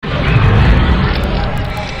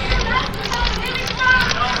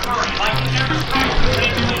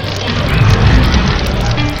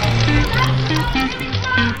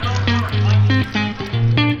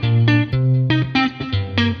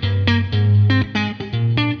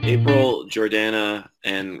April, Jordana,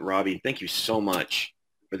 and Robbie, thank you so much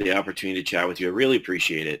for the opportunity to chat with you. I really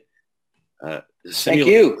appreciate it. Thank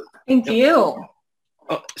you. Thank you.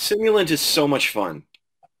 Simulant is so much fun.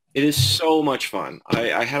 It is so much fun.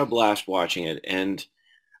 I had a blast watching it, and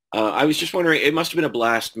I was just wondering, it must have been a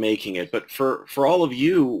blast making it, but for all of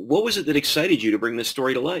you, what was it that excited you to bring this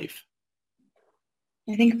story to life?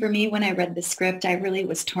 I think for me, when I read the script, I really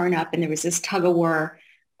was torn up, and there was this tug of war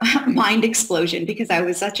mind explosion because I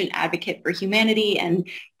was such an advocate for humanity, and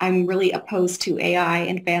I'm really opposed to AI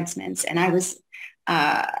advancements. And I was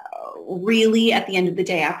really, at the end of the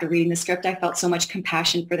day, after reading the script, I felt so much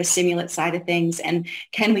compassion for the simulant side of things, and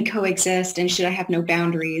can we coexist, and should I have no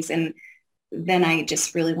boundaries? And then I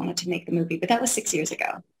just really wanted to make the movie. But that was 6 years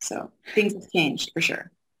ago, so things have changed for sure.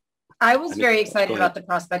 I was very excited about the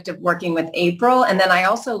prospect of working with April. And then I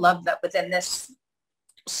also loved that within this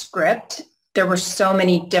script, there were so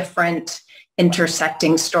many different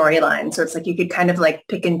intersecting storylines. So it's like you could kind of like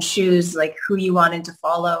pick and choose like who you wanted to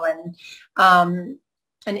follow. And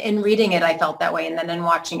in reading it, I felt that way. And then in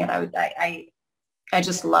watching it, I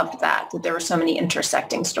just loved that there were so many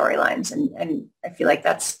intersecting storylines. And I feel like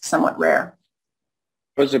that's somewhat rare.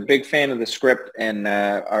 I was a big fan of the script, and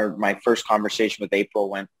my first conversation with April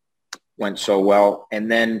went so well.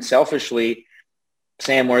 And then selfishly,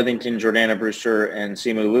 Sam Worthington, Jordana Brewster, and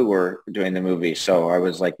Simu Liu were doing the movie. So I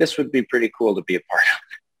was like, this would be pretty cool to be a part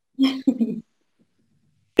of.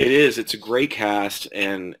 It is. It's a great cast,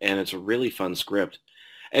 and it's a really fun script.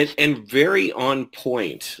 And very on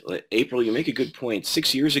point. April, you make a good point.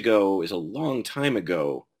 6 years ago is a long time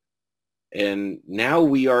ago. And now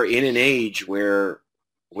we are in an age where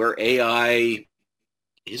AI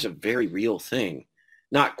is a very real thing.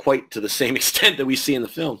 Not quite to the same extent that we see in the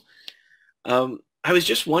film. I was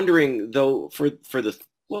just wondering, though,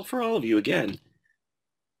 for all of you again,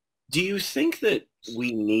 do you think that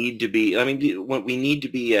we need to be, we need to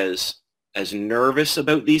be as nervous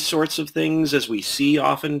about these sorts of things as we see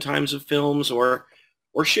oftentimes of films, or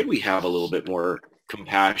should we have a little bit more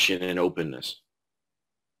compassion and openness?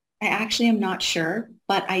 I actually am not sure,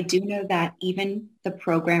 but I do know that even the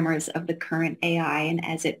programmers of the current AI, and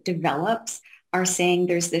as it develops, are saying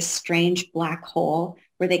there's this strange black hole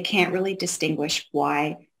where they can't really distinguish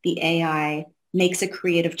why the AI makes a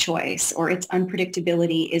creative choice, or its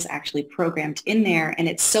unpredictability is actually programmed in there. And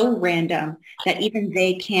it's so random that even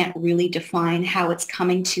they can't really define how it's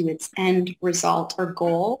coming to its end result or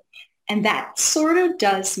goal. And that sort of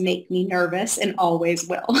does make me nervous, and always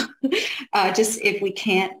will. Just if we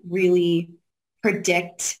can't really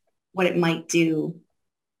predict what it might do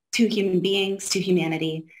to human beings, to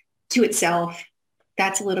humanity, to itself,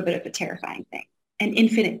 that's a little bit of a terrifying thing. And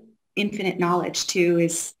infinite knowledge too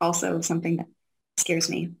is also something that scares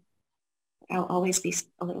me. I'll always be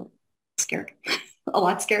a little scared, a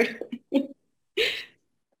lot scared.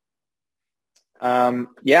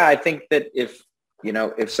 Yeah, I think that if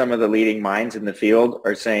some of the leading minds in the field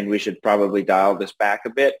are saying we should probably dial this back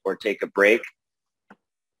a bit or take a break,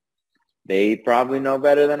 they probably know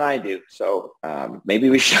better than I do. So maybe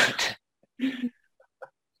we should.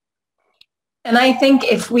 And I think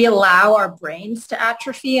if we allow our brains to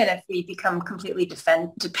atrophy, and if we become completely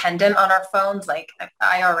dependent on our phones, like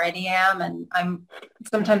I already am, and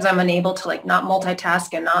sometimes I'm unable to like not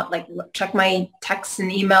multitask and not like check my texts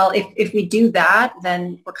and email. If we do that,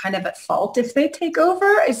 then we're kind of at fault if they take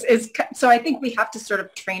over. So I think we have to sort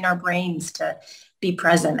of train our brains to be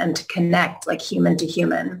present and to connect like human to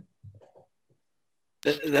human.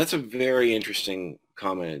 That's a very interesting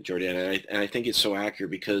comment, Jordana, and I think it's so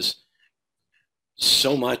accurate because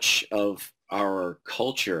so much of our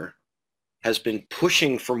culture has been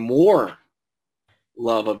pushing for more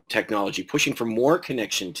love of technology, pushing for more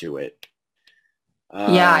connection to it.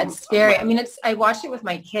 Yeah, it's scary. I watched it with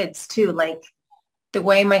my kids too. Like the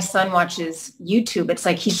way my son watches YouTube, it's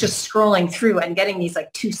like he's just scrolling through and getting these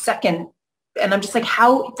like 2-second, and I'm just like,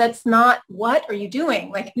 that's not, what are you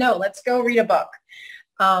doing? Like, no, let's go read a book.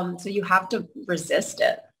 So you have to resist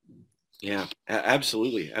it. Yeah,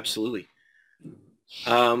 absolutely. Absolutely.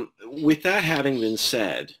 With that having been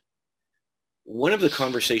said, one of the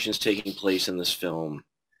conversations taking place in this film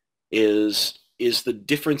is the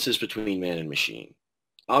differences between man and machine.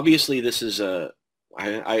 Obviously, this is I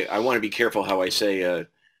want to be careful how I say a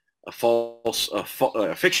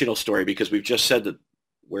fictional story, because we've just said that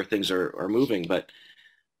where things are moving. But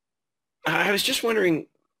I was just wondering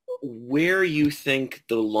where you think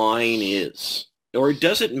the line is. Or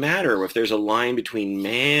does it matter if there's a line between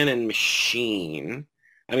man and machine?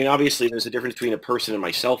 I mean, obviously, there's a difference between a person and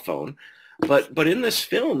my cell phone. But in this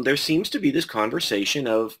film, there seems to be this conversation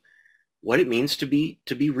of what it means to be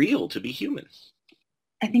real, to be human.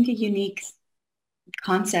 I think a unique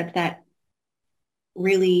concept that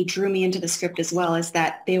really drew me into the script as well is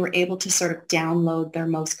that they were able to sort of download their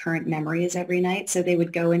most current memories every night. So they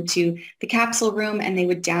would go into the capsule room and they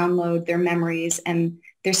would download their memories and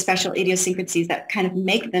their special idiosyncrasies that kind of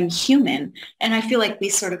make them human. And I feel like we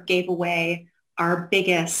sort of gave away our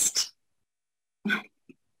biggest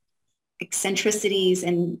eccentricities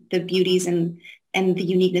and the beauties and the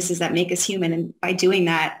uniquenesses that make us human. And by doing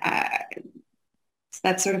that,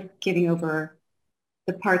 that's sort of giving over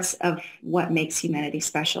the parts of what makes humanity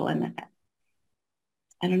special. And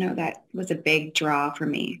I don't know, that was a big draw for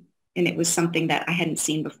me. And it was something that I hadn't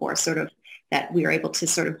seen before, sort of that we were able to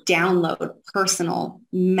sort of download personal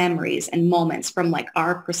memories and moments from like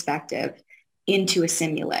our perspective into a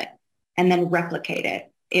simulant and then replicate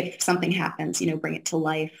it. If something happens, you know, bring it to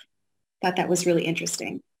life. Thought that was really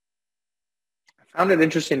interesting. I found it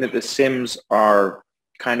interesting that the Sims are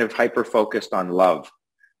kind of hyper-focused on love.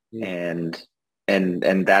 And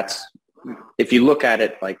that's, if you look at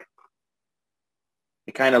it, like,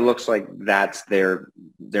 it kind of looks like that's their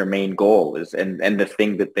main goal is, and the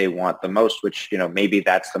thing that they want the most, which, you know, maybe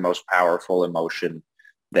that's the most powerful emotion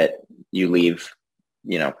that you leave,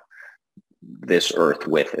 you know, this earth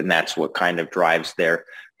with. And that's what kind of drives their,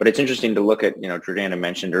 but it's interesting to look at, you know, Jordana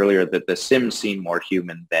mentioned earlier that the Sims seem more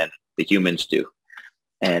human than the humans do.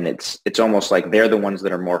 And it's almost like they're the ones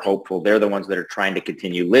that are more hopeful. They're the ones that are trying to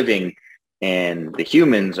continue living. And the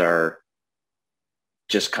humans are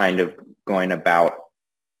just kind of going about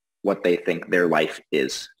what they think their life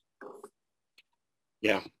is.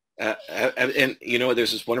 Yeah. And, you know,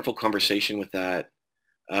 there's this wonderful conversation with that.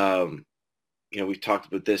 You know, we've talked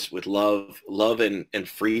about this with love and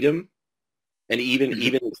freedom, and even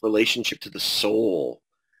its relationship to the soul.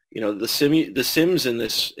 You know, the Sims in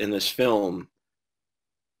this film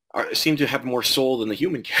seem to have more soul than the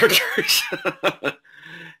human characters.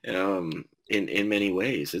 In many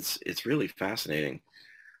ways, it's really fascinating.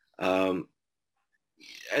 I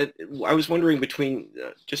was wondering, between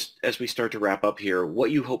just as we start to wrap up here,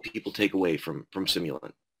 what you hope people take away from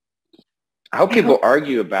Simulant. I hope people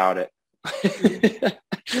argue about it.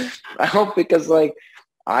 I hope, because like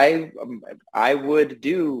I would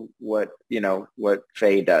do what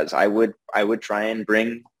Faye does. I would try and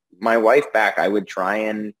bring my wife back. I would try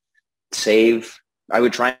and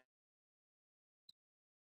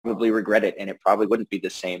probably regret it, and it probably wouldn't be the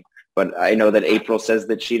same. But I know that April says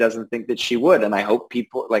that she doesn't think that she would, and I hope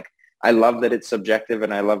people, like, I love that it's subjective,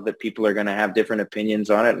 and I love that people are going to have different opinions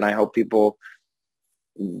on it, and I hope people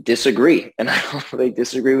disagree, and I hope they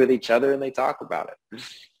disagree with each other and they talk about it.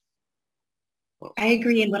 I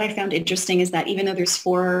agree. And what I found interesting is that even though there's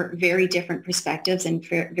 4 very different perspectives and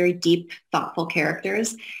very deep, thoughtful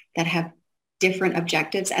characters that have different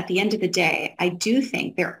objectives, at the end of the day, I do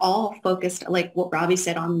think they're all focused, like what Robbie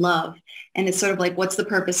said, on love. And it's sort of like, what's the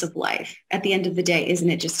purpose of life? At the end of the day, isn't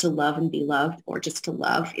it just to love and be loved, or just to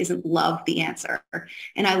love? Isn't love the answer?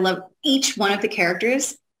 And I love each one of the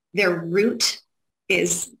characters. Their root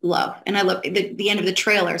is love. And I love the end of the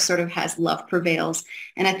trailer sort of has love prevails.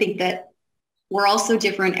 And I think that we're all so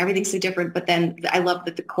different. Everything's so different. But then I love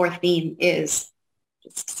that the core theme is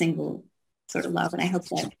just single sort of love. And I hope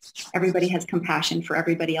that everybody has compassion for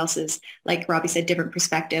everybody else's, like Robbie said, different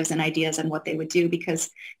perspectives and ideas on what they would do, because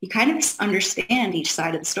you kind of understand each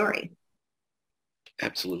side of the story.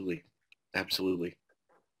 Absolutely. Absolutely.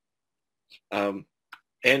 And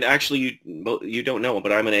actually, you don't know,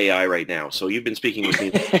 but I'm an AI right now. So you've been speaking with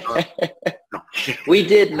me. No. We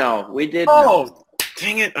did know. Oh,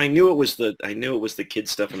 dang it. I knew it was the kid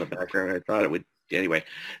stuff in the background. I thought it would. Anyway,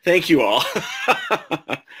 thank you all.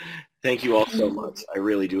 Thank you all so much. I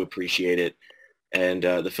really do appreciate it. And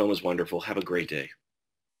the film is wonderful. Have a great day.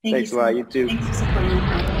 Thanks a lot. You too. Thanks for supporting the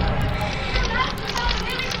project.